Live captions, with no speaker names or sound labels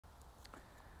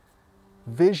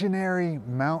Visionary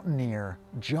mountaineer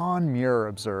Jon Muir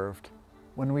observed,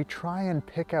 "When we try and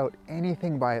pick out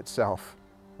anything by itself,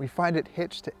 we find it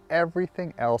hitched to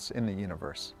everything else in the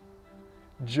universe."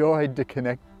 Joyed to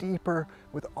connect deeper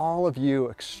with all of you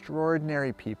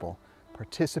extraordinary people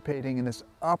participating in this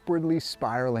upwardly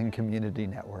spiraling community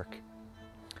network.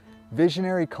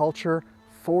 Visionary culture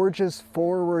forges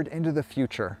forward into the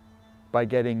future by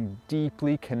getting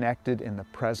deeply connected in the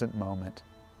present moment.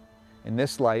 In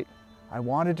this light, I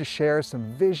wanted to share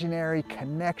some visionary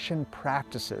connection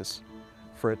practices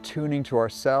for attuning to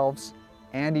ourselves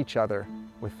and each other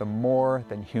with the more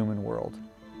than human world.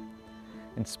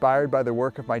 Inspired by the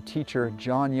work of my teacher,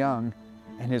 Jon Young,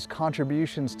 and his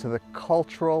contributions to the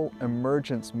Cultural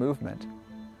Emergence movement,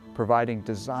 providing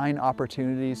design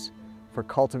opportunities for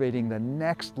cultivating the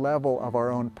next level of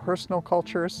our own personal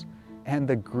cultures and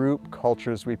the group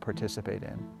cultures we participate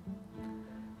in.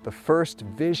 The first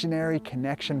visionary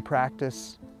connection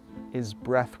practice is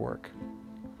breath work.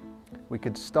 We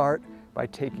could start by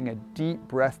taking a deep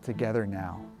breath together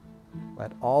now.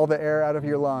 Let all the air out of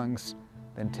your lungs,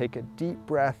 then take a deep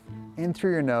breath in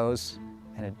through your nose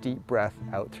and a deep breath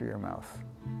out through your mouth.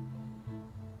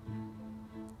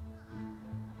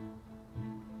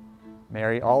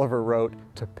 Mary Oliver wrote,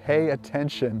 "To pay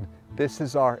attention, this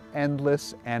is our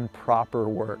endless and proper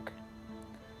work."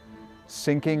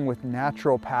 Syncing with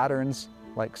natural patterns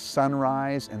like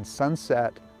sunrise and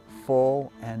sunset,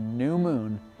 full and new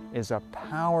moon is a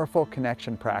powerful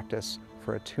connection practice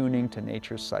for attuning to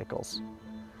nature's cycles.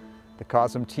 The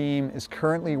COSM team is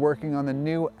currently working on the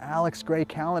new Alex Gray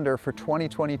calendar for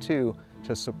 2022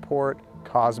 to support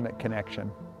cosmic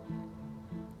connection.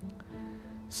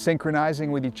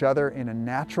 Synchronizing with each other in a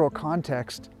natural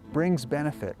context brings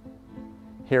benefit.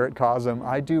 Here at COSM,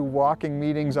 I do walking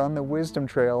meetings on the wisdom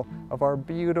trail of our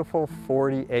beautiful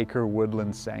 40-acre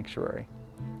woodland sanctuary.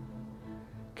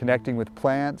 Connecting with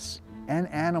plants and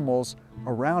animals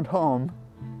around home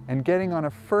and getting on a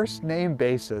first-name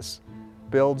basis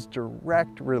builds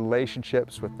direct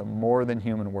relationships with the more than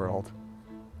human world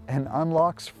and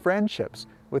unlocks friendships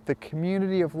with the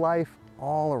community of life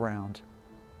all around.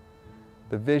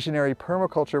 The Visionary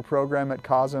Permaculture program at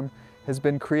COSM has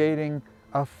been creating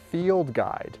a field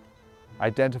guide,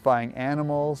 identifying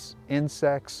animals,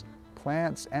 insects,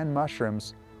 plants, and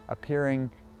mushrooms appearing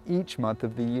each month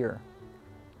of the year.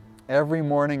 Every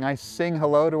morning I sing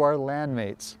hello to our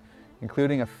landmates,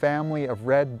 including a family of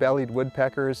red-bellied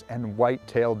woodpeckers and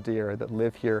white-tailed deer that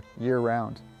live here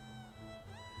year-round.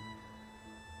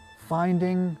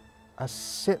 Finding a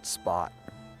sit spot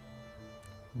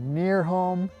near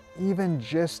home, even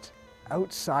just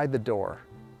outside the door,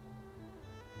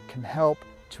 can help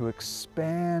to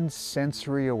expand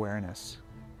sensory awareness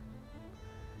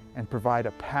and provide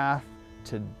a path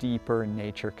to deeper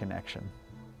nature connection.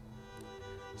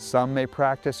 Some may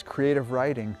practice creative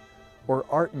writing or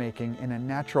art making in a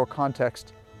natural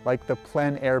context, like the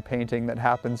plein air painting that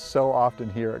happens so often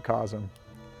here at COSM.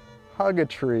 Hug a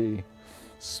tree,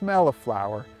 smell a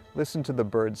flower, listen to the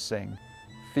birds sing,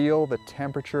 feel the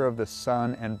temperature of the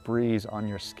sun and breeze on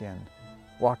your skin,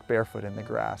 walk barefoot in the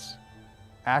grass.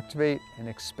 Activate and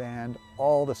expand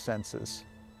all the senses.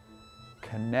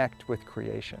 Connect with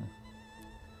creation.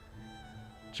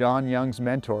 Jon Young's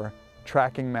mentor,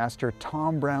 tracking master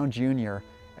Tom Brown Jr.,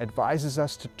 advises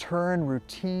us to turn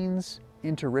routines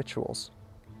into rituals.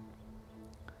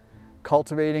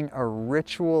 Cultivating a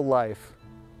ritual life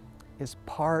is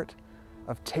part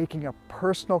of taking a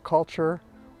personal culture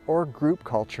or group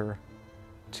culture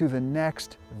to the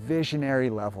next visionary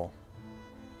level,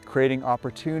 creating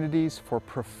opportunities for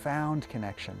profound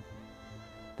connection.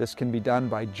 This can be done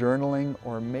by journaling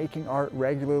or making art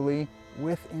regularly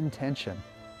with intention.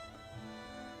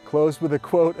 Close with a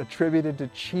quote attributed to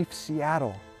Chief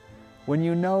Seattle: "When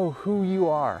you know who you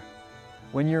are,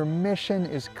 when your mission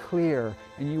is clear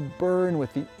and you burn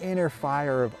with the inner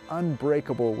fire of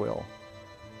unbreakable will,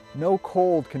 no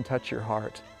cold can touch your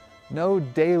heart, no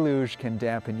deluge can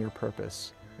dampen your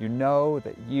purpose. You know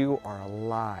that you are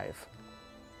alive."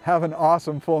 Have an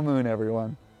awesome full moon,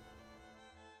 everyone.